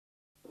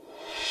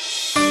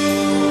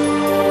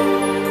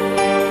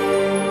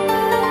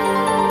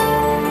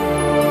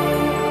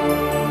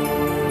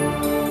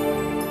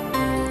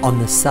On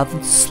the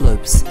southern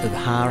slopes of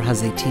Har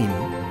HaZeitim,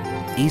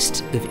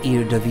 east of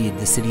Ir David,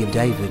 the city of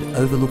David,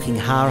 overlooking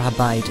Har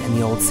HaBayit and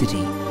the Old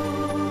City,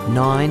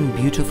 9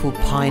 beautiful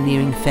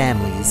pioneering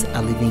families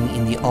are living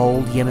in the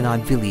old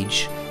Yemenite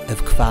village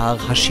of Kfar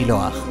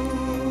HaShiloach.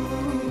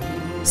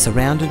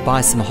 Surrounded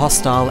by some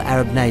hostile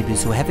Arab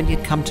neighbours who haven't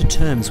yet come to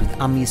terms with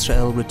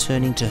Yisrael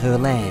returning to her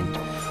land,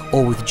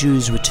 or with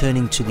Jews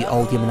returning to the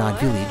old Yemenite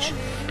village,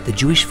 the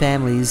Jewish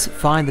families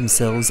find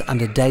themselves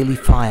under daily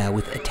fire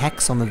with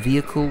attacks on the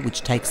vehicle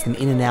which takes them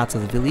in and out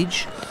of the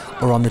village,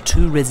 or on the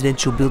 2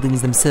 residential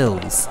buildings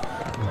themselves,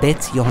 Bet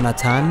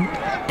Yohanatan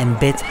and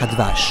Bet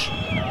Hadvash.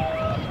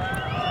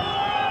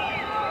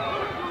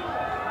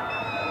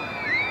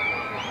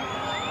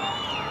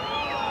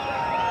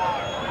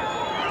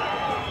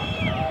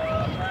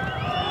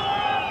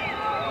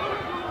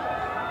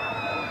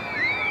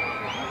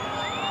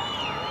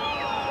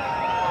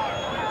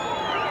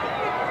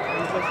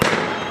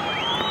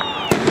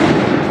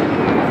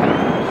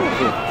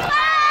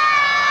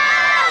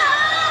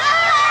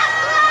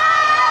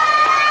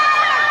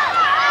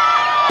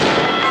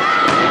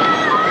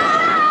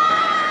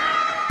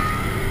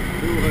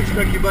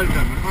 קיבלת,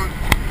 נכון?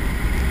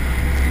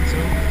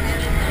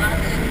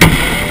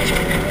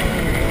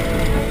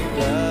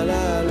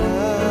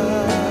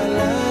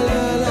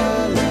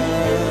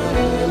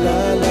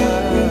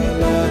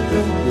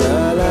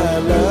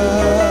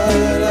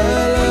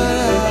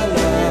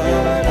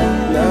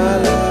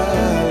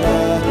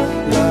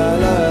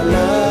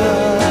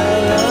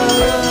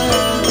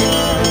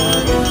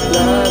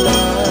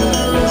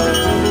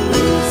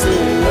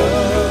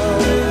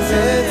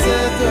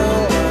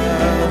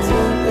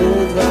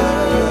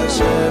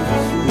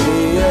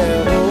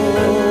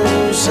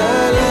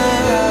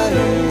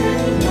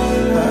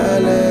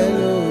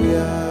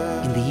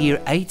 Year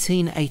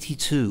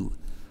 1882,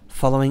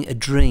 following a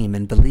dream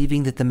and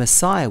believing that the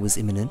Messiah was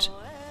imminent,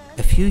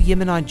 a few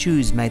Yemenite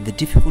Jews made the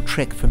difficult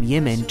trek from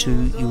Yemen to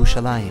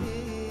Yerushalayim.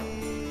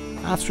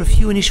 After a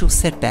few initial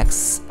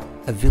setbacks,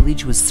 a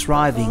village was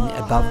thriving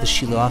above the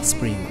Shiloach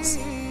springs.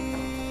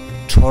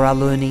 Torah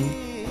learning,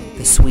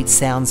 the sweet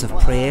sounds of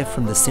prayer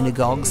from the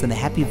synagogues and the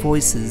happy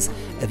voices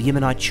of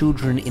Yemenite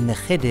children in the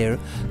cheder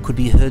could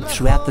be heard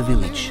throughout the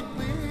village.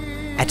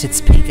 At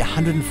its peak,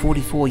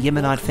 144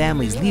 Yemenite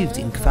families lived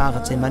in Kfar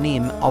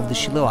Cohanim of the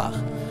Shiloach,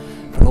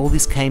 but all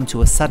this came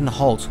to a sudden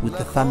halt with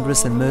the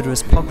thunderous and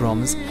murderous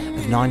pogroms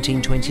of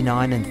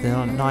 1929 and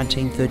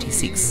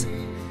 1936.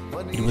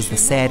 It was the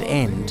sad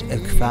end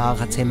of Kfar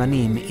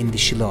Cohanim in the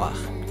Shiloach.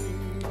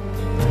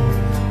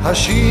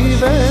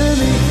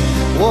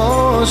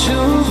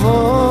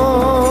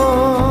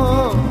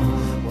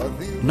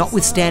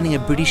 Notwithstanding a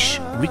British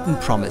written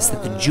promise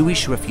that the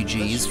Jewish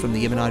refugees from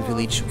the Yemenite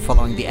village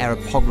following the Arab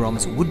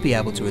pogroms would be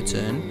able to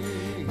return,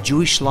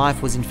 Jewish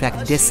life was in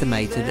fact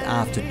decimated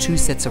after 2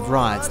 sets of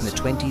riots in the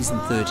 20s and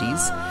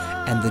 30s,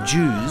 and the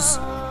Jews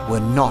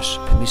were not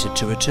permitted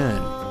to return.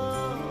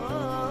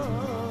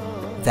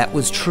 That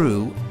was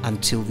true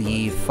until the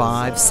year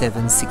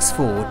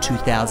 5764,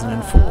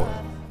 2004.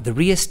 The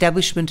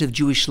re-establishment of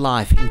Jewish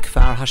life in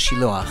Kfar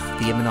HaShiloach,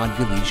 the Yemenite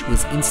village,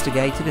 was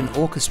instigated and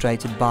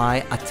orchestrated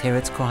by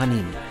Ateret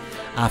Cohanim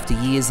after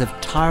years of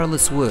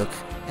tireless work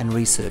and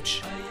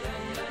research.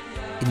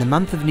 In the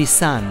month of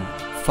Nisan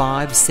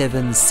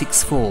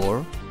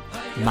 5764,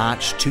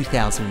 March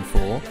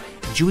 2004,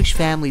 Jewish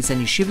families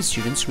and yeshiva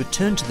students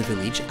returned to the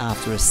village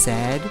after a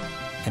sad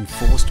and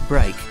forced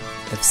break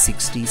of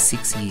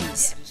 66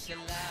 years.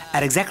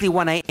 At exactly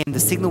 1 a.m,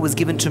 the signal was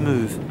given to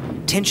move.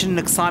 Tension and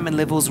excitement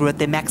levels were at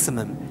their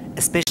maximum,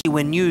 especially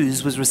when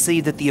news was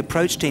received that the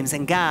approach teams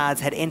and guards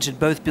had entered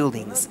both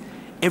buildings.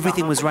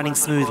 Everything was running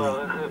smoothly.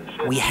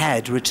 We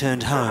had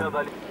returned home,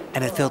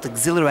 and it felt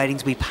exhilarating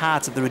to be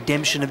part of the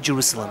redemption of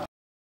Jerusalem.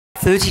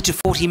 30 to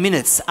 40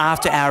 minutes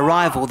after our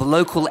arrival, the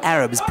local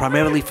Arabs,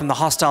 primarily from the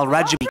hostile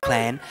Rajabi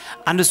clan,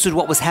 understood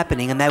what was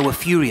happening, and they were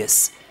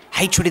furious.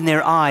 Hatred in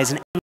their eyes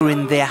and anger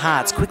in their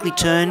hearts quickly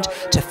turned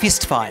to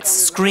fistfights,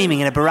 screaming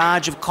in a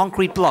barrage of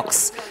concrete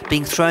blocks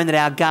being thrown at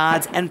our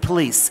guards and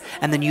police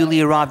and the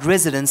newly arrived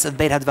residents of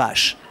Bet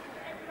Hadvash.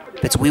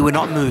 But we were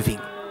not moving.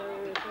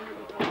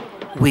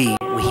 We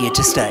were here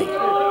to stay.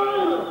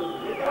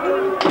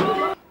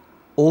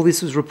 All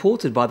this was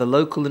reported by the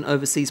local and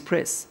overseas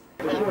press.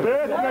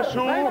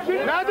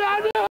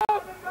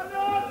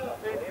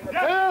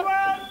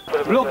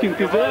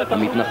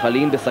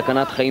 המתנחלים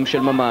בסכנת חיים של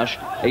ממש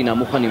אינם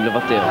מוכנים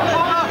לוותר.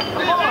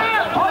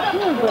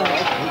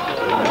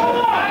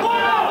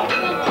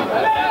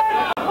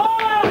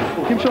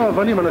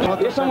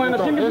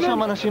 יש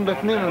שם אנשים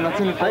בפנים, הם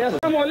מנסים לפתור. היה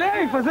שם עולה,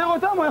 יפזר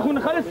אותם, אנחנו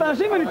נחלץ את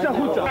האנשים ונצא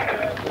החוצה.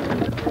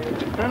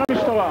 אין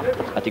המשטרה.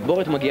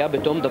 התגבורת מגיעה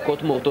בתום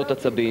דקות מורטות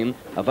עצבים,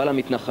 אבל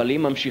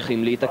המתנחלים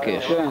ממשיכים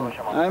להתעקש. כן,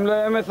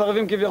 הם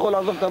מסרבים כביכול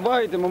לעזוב את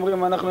הבית, הם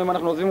אומרים אם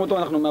אנחנו עוזבים אותו,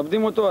 אנחנו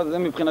מאבדים אותו, אז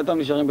הם מבחינתם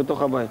נשארים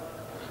בתוך הבית.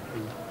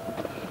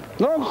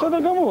 לא, בסדר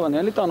גמור,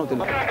 אין לי טענות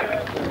אליו.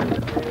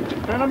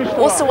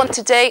 Also on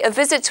today, a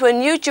visit to a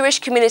new Jewish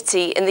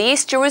community in the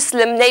East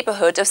Jerusalem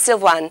neighborhood of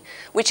Silwan,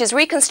 which is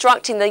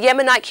reconstructing the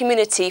Yemenite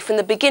community from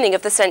the beginning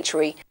of the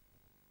century.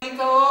 The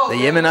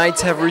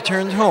Yemenites have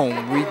returned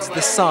home, reads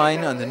the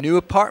sign on the new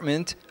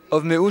apartment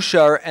of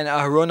Meushar and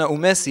Aharona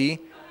Umesi,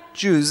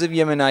 Jews of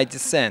Yemenite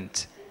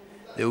descent.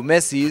 The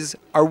Umesis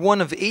are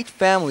one of 8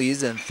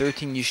 families and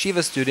 13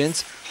 yeshiva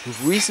students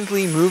who've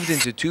recently moved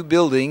into 2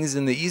 buildings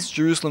in the East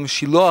Jerusalem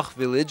Shiloach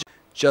village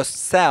just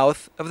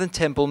south of the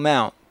Temple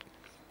Mount.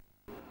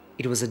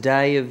 It was a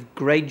day of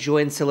great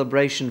joy and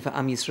celebration for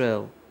Am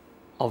Yisrael.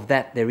 Of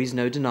that there is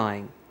no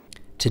denying.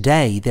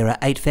 Today there are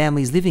 8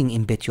 families living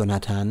in Bet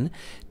Yonatan,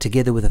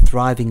 together with a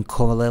thriving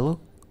kollel,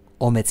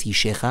 Ometz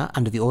Yishecha,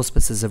 under the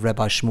auspices of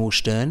Rabbi Shmuel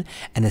Stern,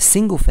 and a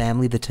single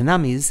family, the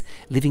Tanamis,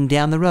 living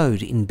down the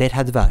road in Bet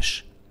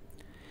Hadvash.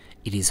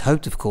 It is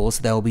hoped, of course,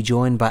 they will be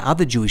joined by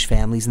other Jewish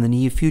families in the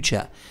near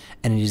future,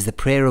 and it is the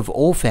prayer of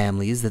all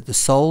families that the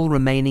sole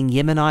remaining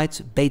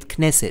Yemenite Beit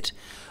Knesset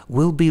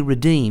will be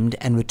redeemed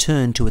and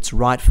returned to its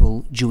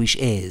rightful Jewish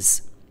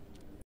heirs.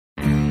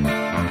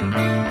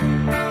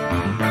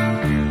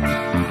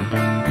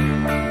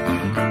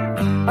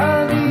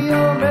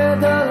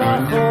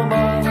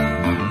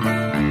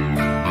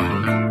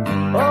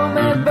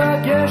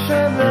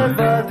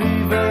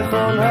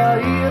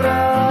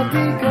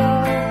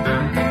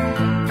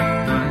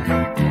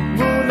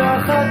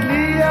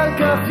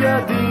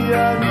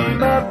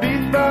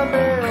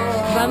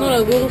 באנו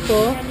לגור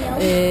פה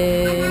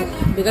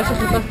בגלל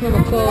שחיפשנו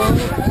מקום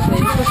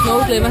ויש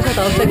משמעות למה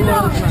שאתה עושה כל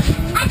הזמן.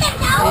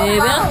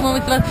 בערך כמו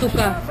מצוות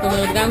סוכה, זאת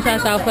אומרת גם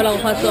כשאתה אוכל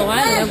ארוחת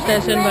צהריים וגם כשאתה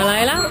ישן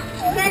בלילה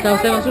אתה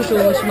עושה משהו שהוא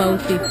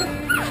משמעותי.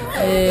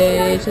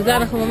 שזה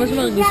אנחנו ממש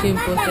מרגישים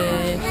פה,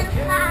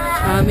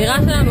 שהאמירה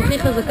שלנו הכי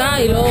חזקה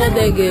היא לא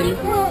דגל,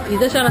 היא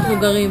זה שאנחנו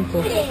גרים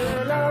פה.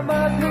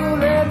 למדנו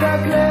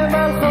לדקלם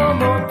על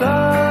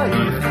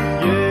חומותייך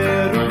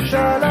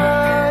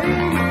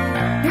ירושלים,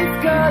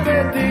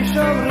 הפקדתי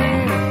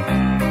שומרים,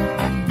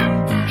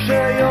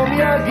 כשיום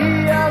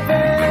יגיע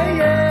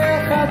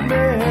ויהיה אחד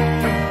מהם,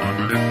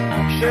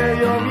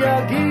 כשיום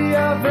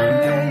יגיע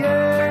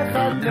ויהיה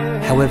אחד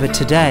מהם. However,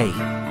 today,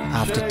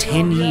 after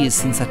 10 years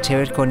since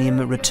Ateret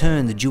Cohanim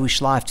returned the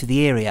Jewish life to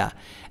the area,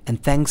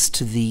 and thanks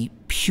to the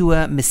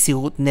pure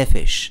Mesirut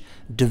Nefesh,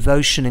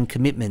 devotion and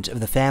commitment of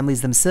the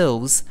families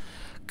themselves,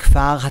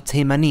 Kfar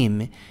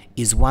HaTeimanim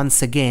is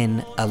once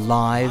again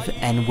alive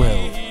and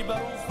well.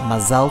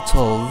 Mazal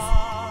Tov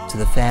to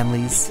the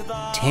families,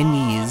 10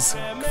 years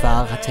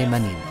Kfar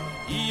HaTeimanim.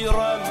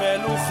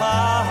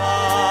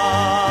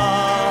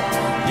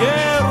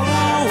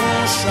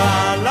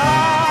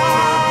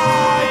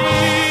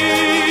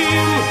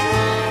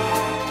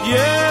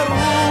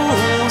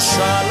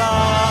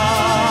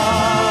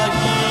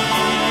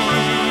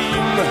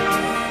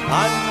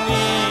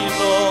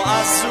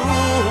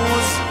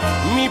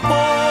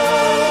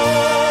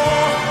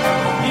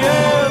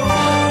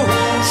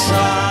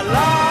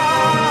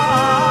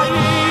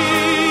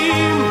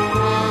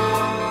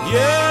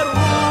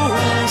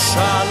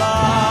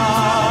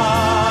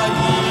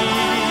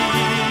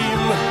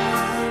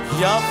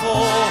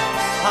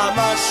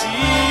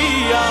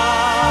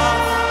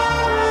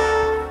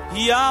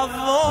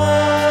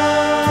 Yavo